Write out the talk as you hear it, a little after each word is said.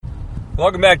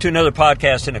Welcome back to another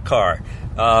podcast in a car.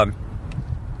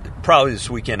 Probably this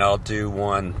weekend I'll do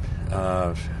one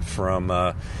from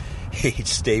a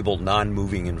stable,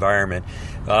 non-moving environment.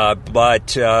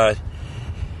 But I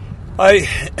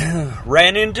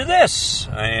ran into this,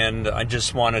 and I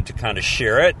just wanted to kind of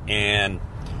share it and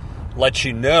let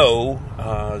you know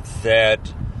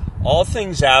that all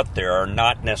things out there are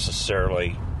not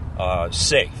necessarily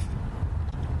safe.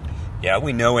 Yeah,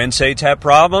 we know NSAIDs have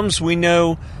problems. We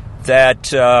know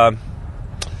that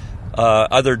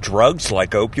other drugs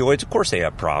like opioids, of course they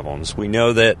have problems. We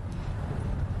know that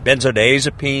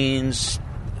benzodiazepines,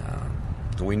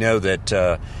 we know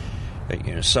that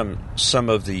some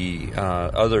of the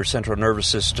other central nervous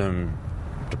system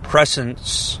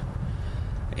depressants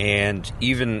and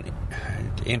even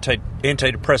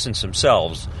antidepressants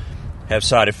themselves have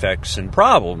side effects and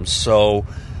problems. So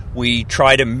we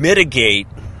try to mitigate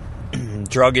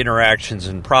drug interactions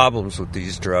and problems with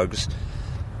these drugs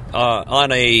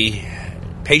on a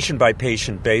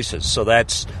patient-by-patient basis. So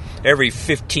that's every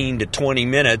 15 to 20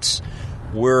 minutes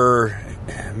we're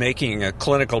making a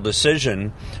clinical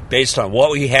decision based on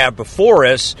what we have before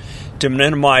us to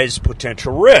minimize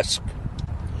potential risk.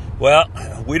 Well,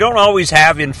 we don't always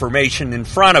have information in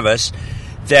front of us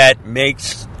that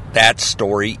makes that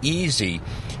story easy.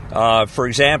 For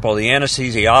example, the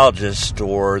anesthesiologist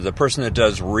or the person that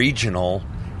does regional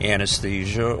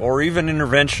anesthesia or even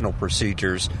interventional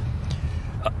procedures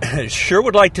sure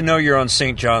would like to know you're on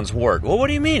St. John's wort. Well, what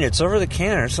do you mean? It's over the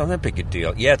counter. It's not that big a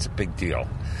deal. Yeah, it's a big deal.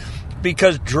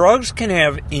 Because drugs can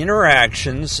have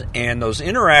interactions, and those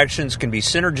interactions can be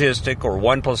synergistic or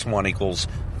 1 + 1 =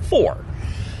 4.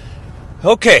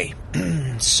 Okay,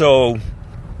 so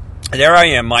there I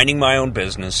am minding my own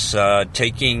business,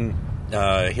 taking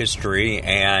history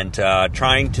and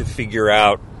trying to figure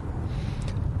out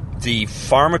the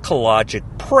pharmacologic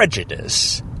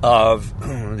prejudice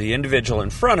of the individual in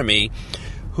front of me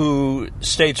who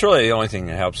states really the only thing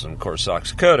that helps them, of course, is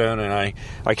oxycodone, and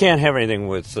I can't have anything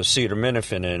with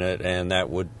acetaminophen in it, and that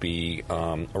would be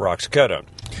roxicodone.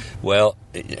 Well,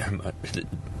 the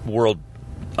world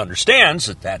understands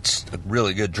that that's a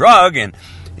really good drug, and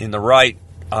in the right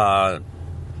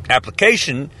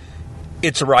application,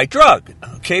 it's the right drug.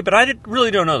 Okay, but I really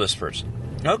don't know this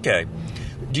person. Okay.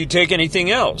 Do you take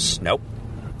anything else? Nope.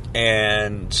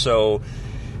 And so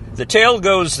the tale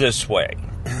goes this way.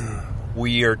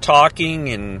 We are talking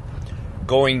and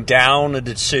going down a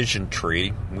decision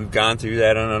tree. We've gone through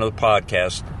that on another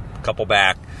podcast, a couple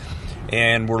back.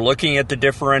 And we're looking at the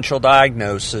differential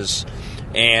diagnosis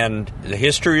and the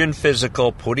history and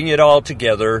physical, putting it all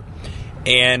together.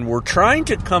 And we're trying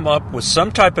to come up with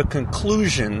some type of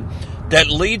conclusion that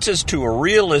leads us to a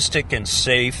realistic and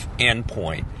safe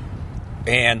endpoint.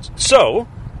 And so,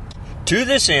 to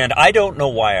this end, I don't know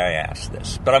why I asked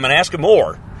this, but I'm going to ask it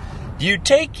more. Do you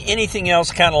take anything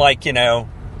else kind of like,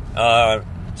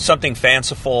 something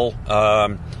fanciful?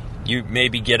 You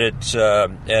maybe get it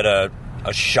at a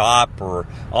shop or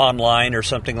online or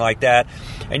something like that.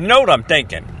 And you know what I'm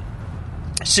thinking?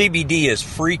 CBD is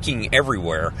freaking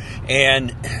everywhere.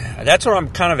 And that's what I'm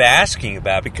kind of asking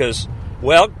about because,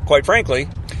 well, quite frankly,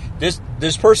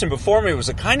 this person before me was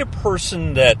the kind of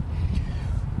person that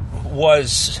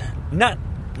was not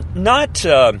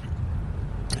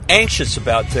anxious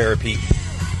about therapy,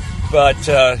 but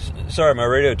sorry, my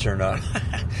radio turned on.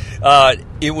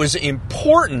 It was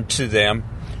important to them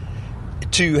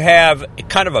to have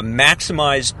kind of a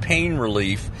maximized pain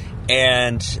relief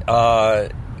and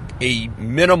a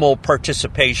minimal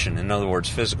participation. In other words,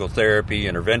 physical therapy,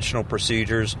 interventional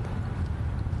procedures,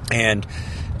 and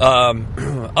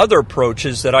other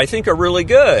approaches that I think are really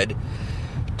good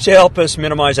to help us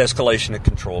minimize escalation of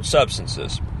controlled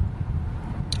substances.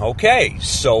 Okay,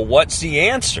 so what's the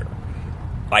answer?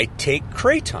 I take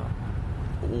Kratom.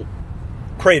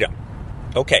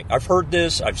 Okay, I've heard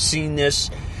this, I've seen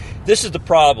this. This is the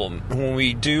problem. When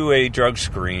we do a drug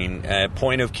screen, a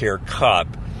point-of-care cup,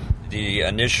 the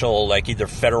initial, like either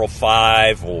Federal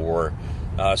 5 or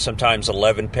sometimes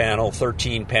 11 panel,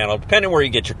 13 panel, depending where you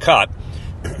get your cup,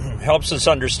 helps us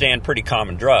understand pretty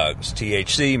common drugs.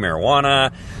 THC,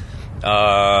 marijuana,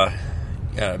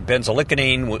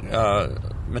 benzoylecgonine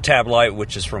metabolite,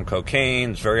 which is from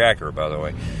cocaine. It's very accurate, by the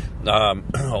way.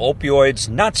 Opioids,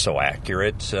 not so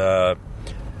accurate.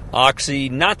 Oxy,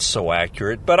 not so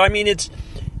accurate. But, I mean, it's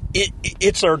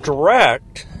our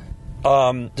direct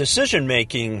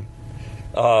decision-making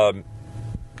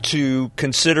to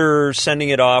consider sending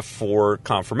it off for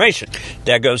confirmation.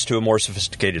 That goes to a more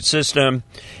sophisticated system,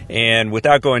 and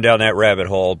without going down that rabbit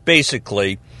hole,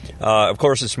 basically, of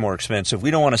course it's more expensive.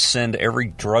 We don't want to send every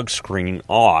drug screen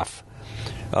off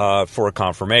for a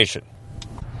confirmation.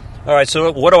 All right,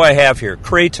 so what do I have here?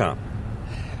 Kratom.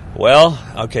 Well,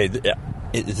 okay,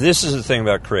 this is the thing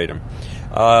about Kratom.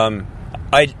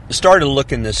 I started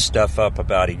looking this stuff up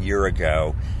about a year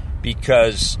ago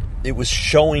because it was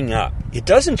showing up. It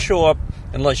doesn't show up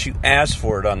unless you ask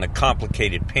for it on the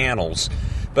complicated panels,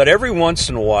 but every once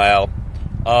in a while,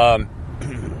 I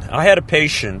had a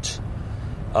patient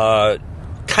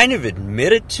kind of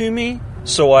admit it to me,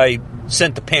 so I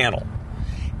sent the panel.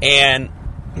 And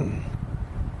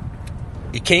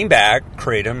it came back,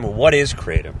 Kratom. What is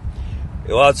Kratom?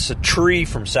 Well, it's a tree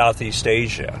from Southeast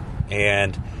Asia,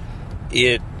 and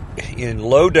it, in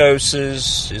low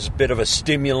doses, is a bit of a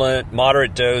stimulant,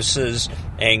 moderate doses,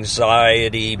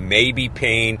 anxiety, maybe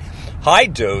pain, high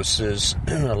doses,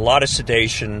 a lot of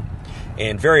sedation,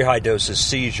 and very high doses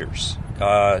seizures.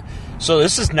 So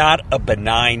this is not a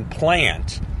benign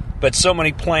plant, but so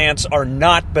many plants are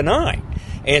not benign,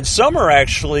 and some are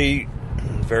actually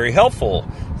very helpful.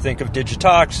 Think of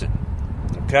digitoxin,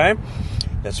 okay?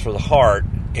 That's for the heart.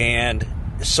 And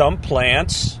some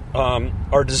plants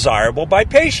are desirable by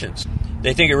patients.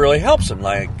 They think it really helps them,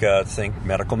 like think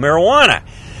medical marijuana.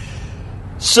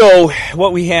 So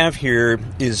what we have here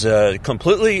is a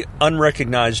completely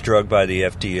unrecognized drug by the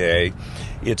FDA.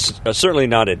 It's certainly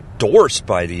not endorsed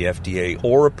by the FDA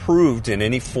or approved in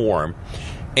any form.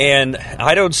 And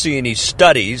I don't see any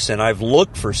studies, and I've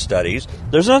looked for studies.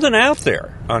 There's nothing out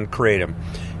there on Kratom.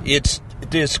 It's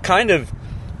this kind of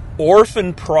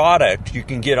orphan product you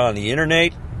can get on the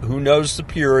internet. Who knows the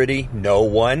purity? No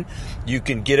one. You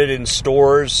can get it in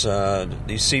stores,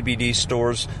 these CBD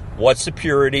stores. What's the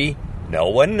purity? No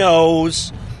one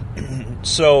knows.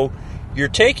 So you're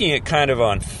taking it kind of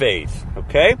on faith,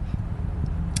 okay?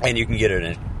 And you can get it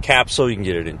in a capsule, you can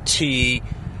get it in tea.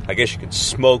 I guess you can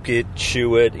smoke it,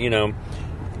 chew it,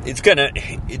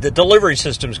 the delivery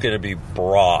system's gonna be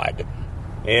broad.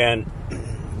 And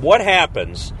what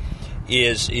happens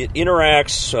is it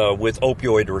interacts with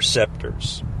opioid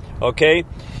receptors, okay?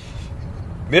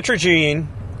 Mitragine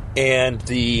and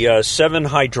the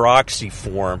 7-hydroxy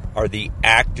form are the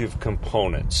active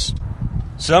components.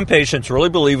 Some patients really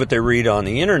believe what they read on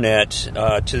the internet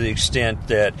to the extent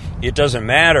that it doesn't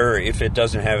matter if it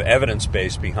doesn't have evidence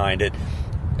base behind it.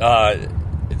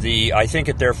 I think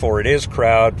it, therefore it is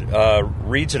crowd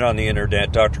reads it on the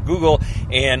internet, Dr. Google,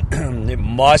 and it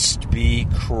must be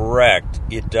correct.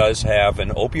 It does have an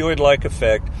opioid-like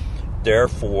effect,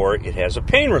 therefore it has a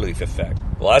pain relief effect.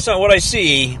 Well, that's not what I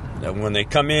see. When they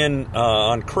come in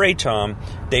on Kratom,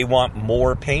 they want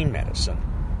more pain medicine.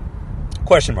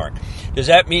 Question mark. Does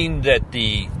that mean that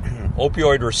the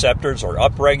opioid receptors are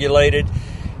upregulated,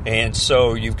 and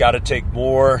so you've got to take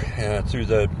more through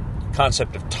the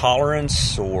concept of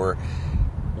tolerance, or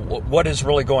what is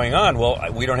really going on?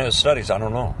 Well, we don't have studies. I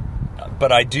don't know.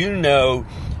 But I do know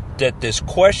that this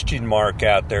question mark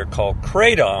out there called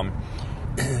Kratom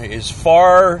is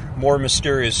far more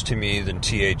mysterious to me than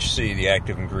THC, the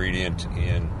active ingredient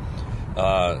in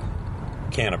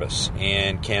cannabis.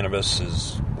 And cannabis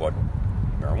is what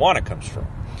marijuana comes from.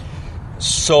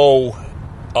 So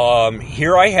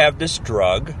here I have this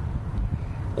drug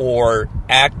or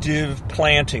active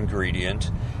plant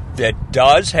ingredient that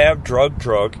does have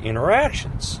drug-drug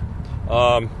interactions.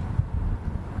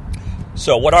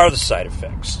 So what are the side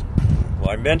effects? Well,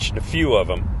 I mentioned a few of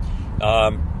them,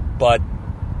 but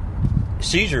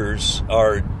seizures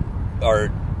are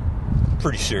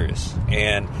pretty serious,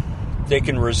 and they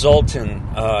can result in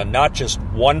not just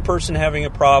one person having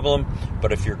a problem,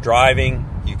 but if you're driving,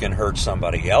 you can hurt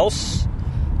somebody else,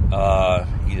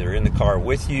 either in the car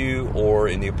with you or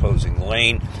in the opposing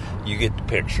lane. You get the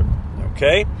picture,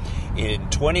 okay? In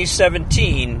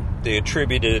 2017, they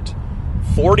attributed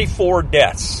 44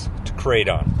 deaths to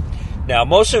Kratom. Now,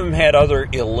 most of them had other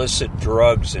illicit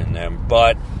drugs in them,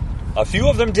 but a few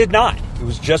of them did not. It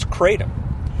was just Kratom.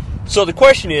 So the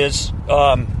question is,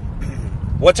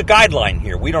 what's a guideline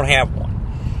here? We don't have one.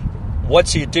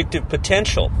 What's the addictive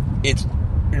potential? It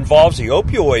involves the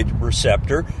opioid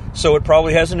receptor, so it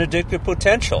probably has an addictive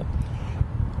potential.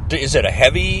 Is it a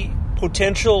heavy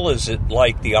potential? Is it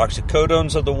like the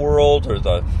oxycodones of the world, or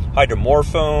the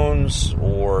hydromorphones,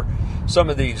 or some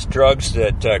of these drugs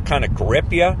that kind of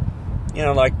grip you,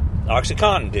 like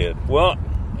OxyContin did? Well,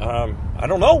 I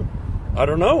don't know.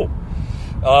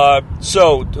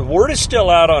 So the word is still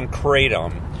out on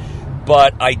Kratom,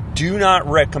 but I do not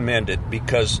recommend it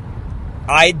because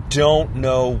I don't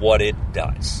know what it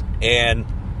does. And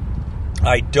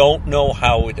I don't know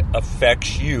how it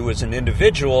affects you as an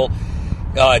individual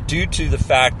due to the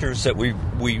factors that we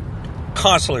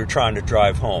constantly are trying to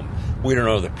drive home. We don't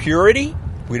know the purity.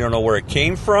 We don't know where it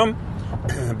came from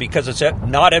because it's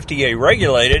not FDA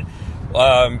regulated.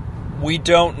 we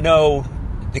don't know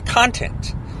the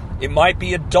content. It might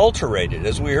be adulterated.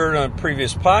 As we heard on a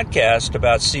previous podcast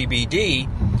about CBD,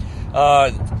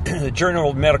 the Journal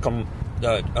of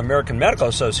American Medical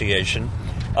Association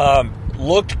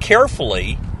looked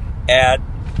carefully at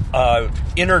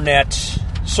internet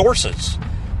sources.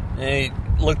 They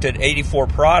looked at 84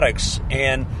 products,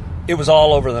 and it was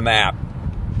all over the map.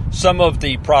 Some of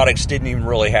the products didn't even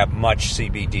really have much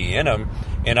CBD in them,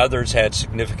 and others had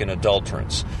significant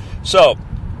adulterants. So,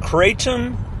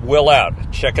 Kratom will out.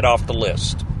 Check it off the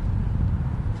list.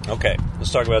 Okay,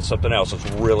 let's talk about something else that's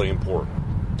really important.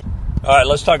 All right,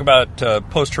 let's talk about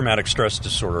post-traumatic stress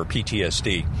disorder,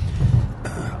 PTSD.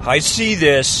 I see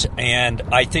this, and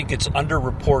I think it's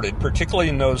underreported, particularly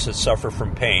in those that suffer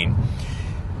from pain.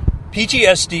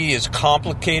 PTSD is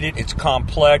complicated, it's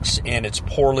complex, and it's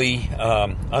poorly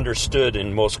understood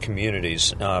in most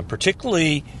communities,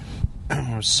 particularly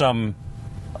some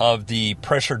of the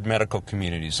pressured medical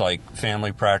communities like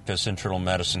family practice, internal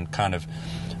medicine, kind of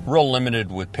real limited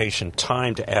with patient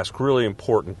time to ask really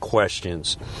important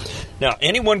questions. Now,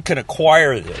 anyone can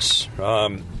acquire this.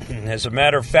 As a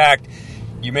matter of fact,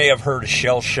 you may have heard of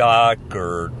shell shock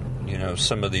or,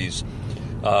 some of these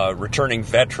returning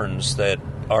veterans that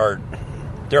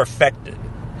they're affected.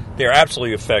 They're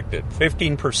absolutely affected.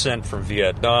 15% from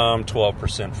Vietnam,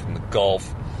 12% from the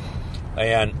Gulf.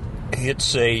 And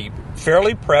it's a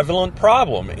fairly prevalent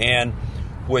problem. And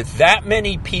with that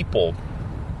many people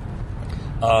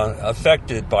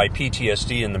affected by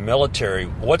PTSD in the military,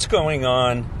 what's going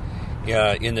on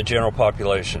in the general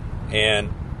population?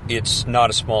 And it's not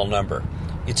a small number.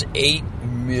 It's 8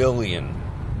 million,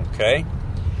 okay?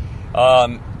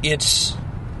 It's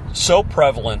so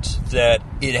prevalent that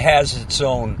it has its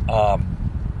own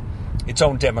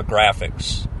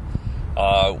demographics.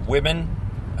 Women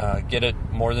get it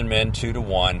more than men, 2 to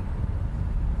 1,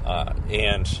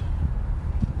 and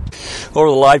over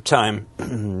the lifetime,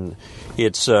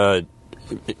 it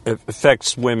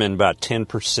affects women about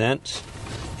 10%,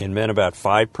 and men about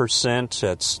 5%.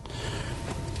 That's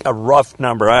a rough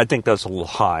number. I think that's a little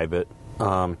high, but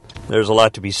there's a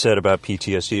lot to be said about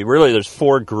PTSD. Really, there's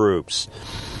 4 groups.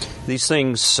 These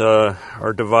things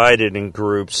are divided in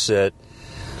groups that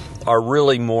are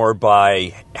really more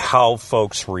by how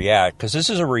folks react, because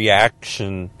this is a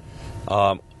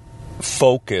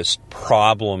reaction-focused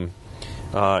problem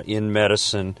in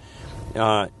medicine.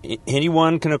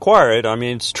 Anyone can acquire it. I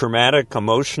mean, it's a traumatic,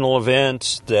 emotional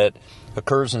event that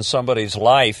occurs in somebody's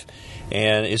life,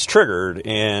 and it's triggered.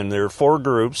 And there are 4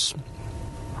 groups.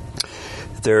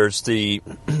 There's the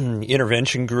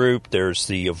intervention group, there's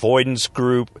the avoidance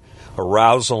group,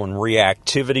 arousal and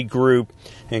reactivity group,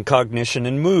 and cognition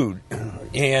and mood.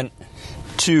 And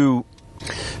to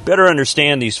better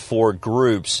understand these 4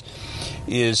 groups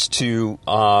is to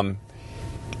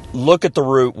look at the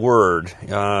root word.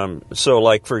 So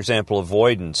like, for example,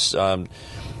 avoidance.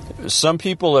 Some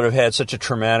people that have had such a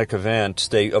traumatic event,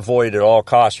 they avoid at all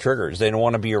cost triggers. They don't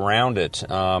want to be around it.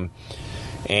 And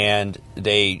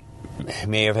they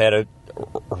may have had a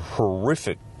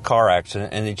horrific car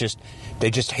accident, and they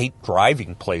just hate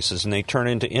driving places, and they turn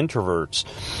into introverts.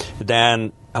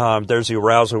 Then there's the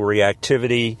arousal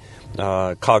reactivity,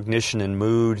 cognition and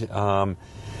mood.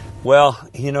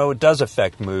 It does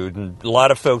affect mood, and a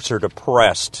lot of folks are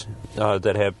depressed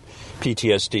that have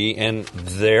PTSD and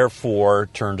therefore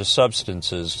turn to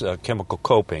substances, chemical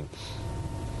coping.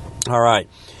 All right.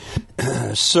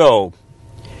 So,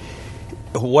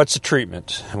 what's the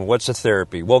treatment? What's the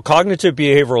therapy? Well, cognitive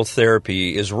behavioral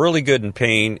therapy is really good in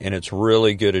pain, and it's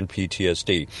really good in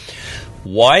PTSD.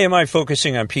 Why am I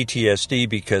focusing on PTSD?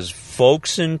 Because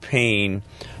folks in pain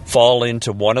fall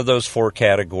into one of those 4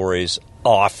 categories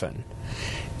often.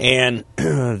 And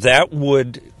that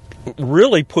would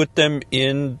really put them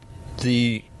in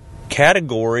the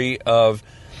category of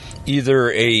either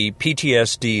a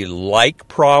PTSD-like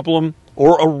problem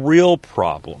or a real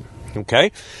problem.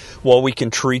 Okay? Well, we can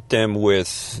treat them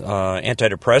with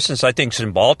antidepressants. I think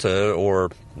Cymbalta or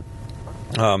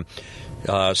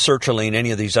sertraline,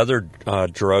 any of these other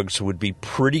drugs would be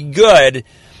pretty good,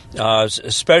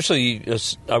 especially,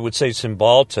 I would say,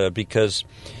 Cymbalta, because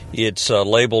it's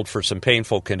labeled for some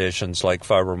painful conditions like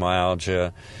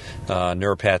fibromyalgia,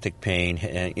 neuropathic pain,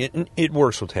 and it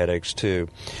works with headaches too.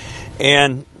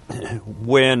 And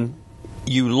when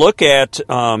you look at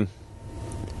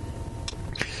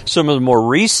some of the more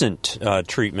recent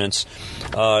treatments,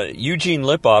 Eugene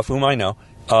Lipoff, whom I know,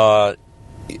 a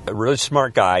really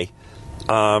smart guy,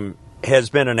 has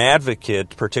been an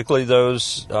advocate, particularly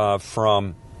those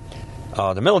from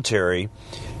the military,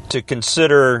 to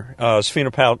consider stellate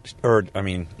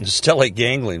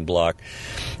ganglion block.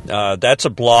 That's a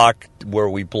block where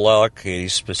we block a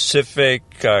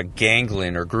specific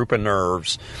ganglion or group of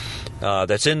nerves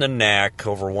that's in the neck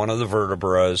over one of the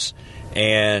vertebrae,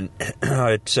 and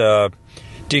it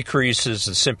decreases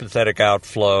the sympathetic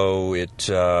outflow. It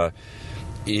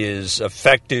is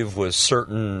effective with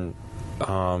certain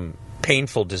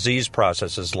painful disease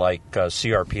processes like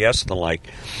CRPS and the like.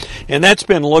 And that's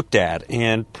been looked at,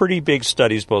 and pretty big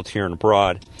studies both here and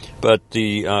abroad. But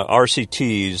the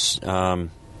RCTs,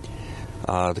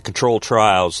 the control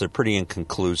trials, they're pretty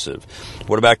inconclusive.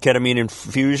 What about ketamine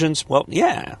infusions? Well,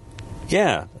 yeah,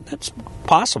 that's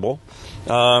possible.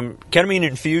 Ketamine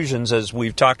infusions, as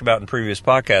we've talked about in previous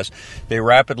podcasts, they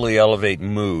rapidly elevate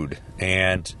mood,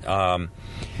 and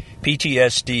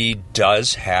PTSD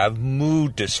does have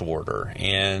mood disorder,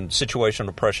 and situational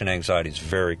depression anxiety is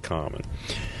very common.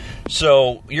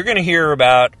 So you're going to hear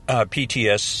about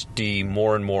PTSD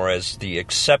more and more as the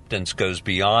acceptance goes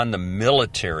beyond the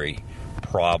military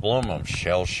problem of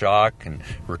shell shock and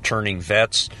returning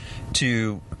vets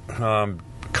to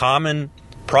common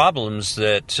problems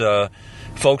that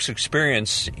folks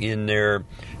experience in their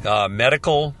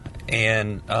medical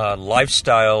and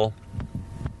lifestyle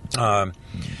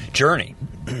journey.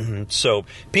 So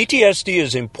PTSD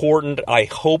is important. I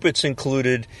hope it's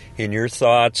included in your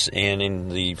thoughts and in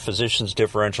the physician's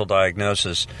differential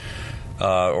diagnosis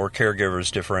or caregiver's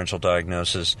differential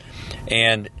diagnosis.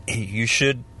 And you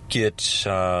should get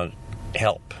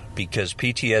help, because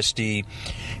PTSD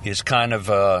is kind of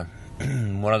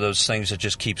one of those things that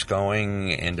just keeps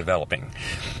going and developing.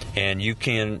 And you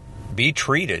can be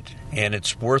treated, and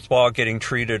it's worthwhile getting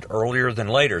treated earlier than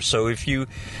later. So if you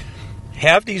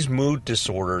have these mood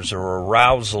disorders or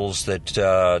arousals that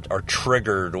are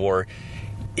triggered, or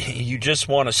you just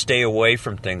want to stay away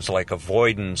from things like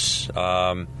avoidance,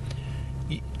 talk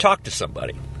to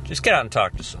somebody. Just get out and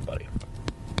talk to somebody.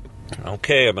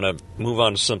 Okay, I'm going to move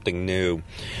on to something new.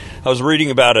 I was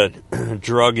reading about a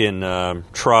drug in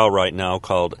trial right now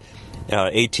called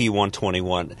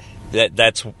AT121.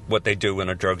 That's what they do when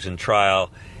a drug's in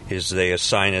trial, is they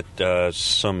assign it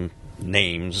some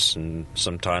names, and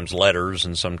sometimes letters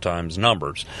and sometimes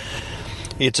numbers.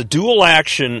 It's a dual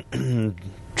action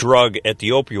drug at the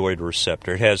opioid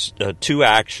receptor. It has two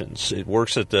actions. It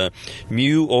works at the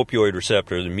mu opioid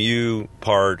receptor. The mu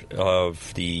part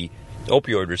of the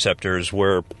opioid receptor is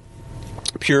where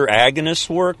pure agonists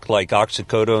work, like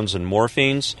oxycodones and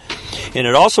morphines. And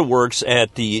it also works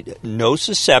at the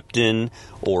nociceptin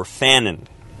or phannin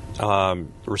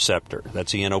receptor.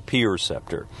 That's the NOP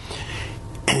receptor.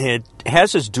 It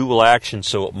has this dual action,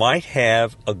 so it might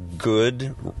have a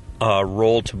good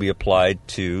role to be applied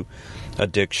to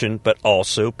addiction, but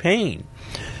also pain.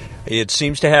 It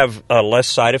seems to have less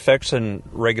side effects than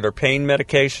regular pain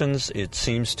medications. It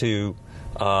seems to,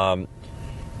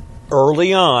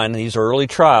 early on, these early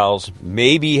trials,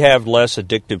 maybe have less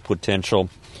addictive potential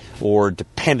or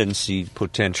dependency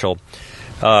potential,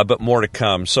 but more to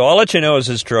come. So I'll let you know as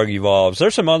this drug evolves.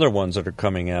 There's some other ones that are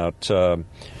coming out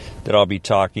that I'll be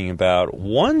talking about.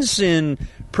 One's in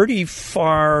pretty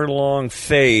far along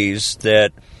phase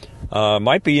that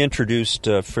might be introduced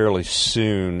fairly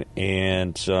soon,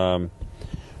 and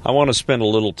I want to spend a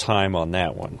little time on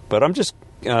that one. But I'm just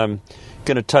going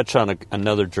to touch on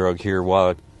another drug here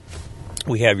while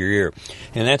we have your ear,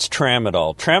 and that's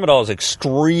tramadol. Tramadol is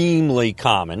extremely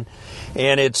common,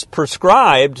 and it's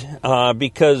prescribed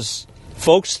because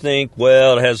folks think,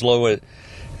 well, it has low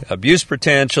abuse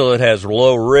potential, it has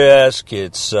low risk,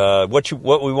 it's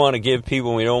what we want to give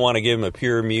people. We don't want to give them a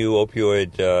pure mu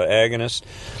opioid agonist,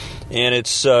 and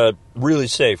it's really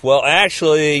safe. Well,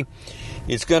 actually,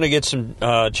 it's going to get some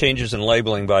changes in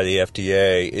labeling by the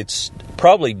FDA. It's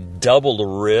probably double the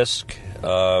risk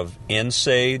of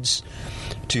NSAIDs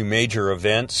to major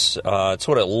events. It's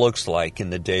what it looks like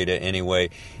in the data anyway.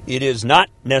 It is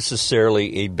not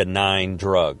necessarily a benign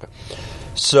drug.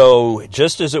 So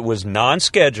just as it was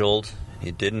non-scheduled,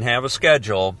 it didn't have a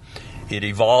schedule, it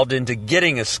evolved into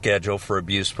getting a schedule for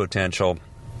abuse potential.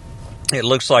 It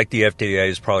looks like the FDA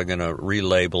is probably going to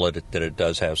relabel it that it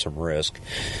does have some risk.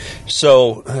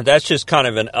 So that's just kind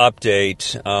of an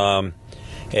update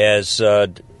as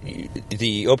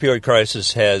the opioid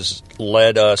crisis has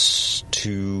led us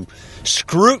to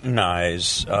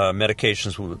scrutinize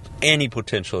medications with any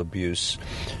potential abuse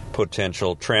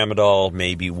potential. Tramadol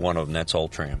may be one of them. That's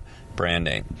Ultram, brand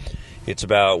name. It's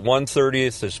about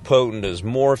 1/30th as potent as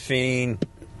morphine.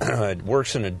 It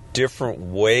works in a different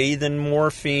way than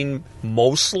morphine,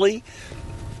 mostly.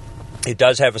 It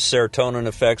does have a serotonin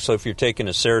effect, so if you're taking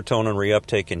a serotonin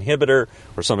reuptake inhibitor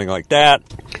or something like that,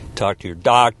 talk to your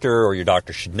doctor, or your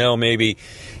doctor should know maybe,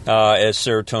 as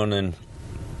serotonin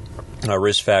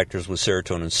risk factors with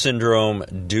serotonin syndrome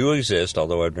do exist,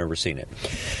 although I've never seen it.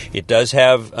 It does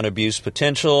have an abuse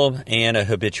potential and a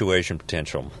habituation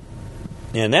potential.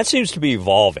 And that seems to be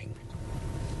evolving.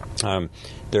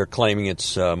 They're claiming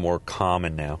it's more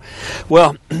common now.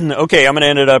 Well, okay, I'm going to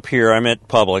end it up here. I'm at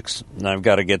Publix, and I've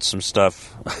got to get some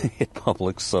stuff at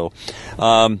Publix. So,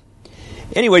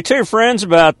 anyway, tell your friends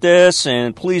about this,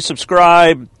 and please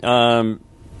subscribe. I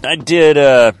did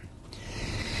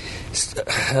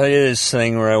this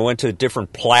thing where I went to a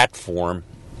different platform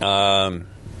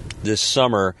this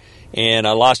summer, and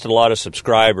I lost a lot of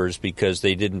subscribers because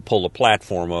they didn't pull the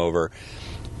platform over.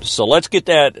 So let's get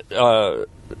that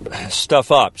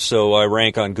stuff up so I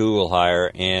rank on Google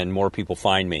higher and more people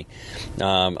find me.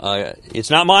 It's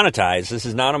not monetized. This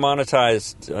is not a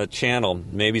monetized channel.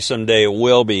 Maybe someday it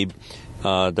will be.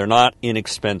 They're not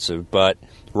inexpensive, but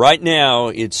right now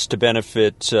it's to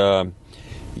benefit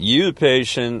you, the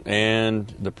patient, and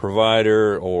the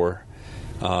provider or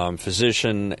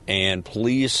physician. And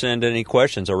please send any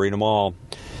questions. I'll read them all.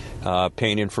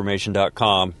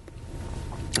 Paininformation.com.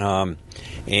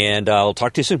 And I'll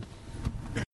talk to you soon.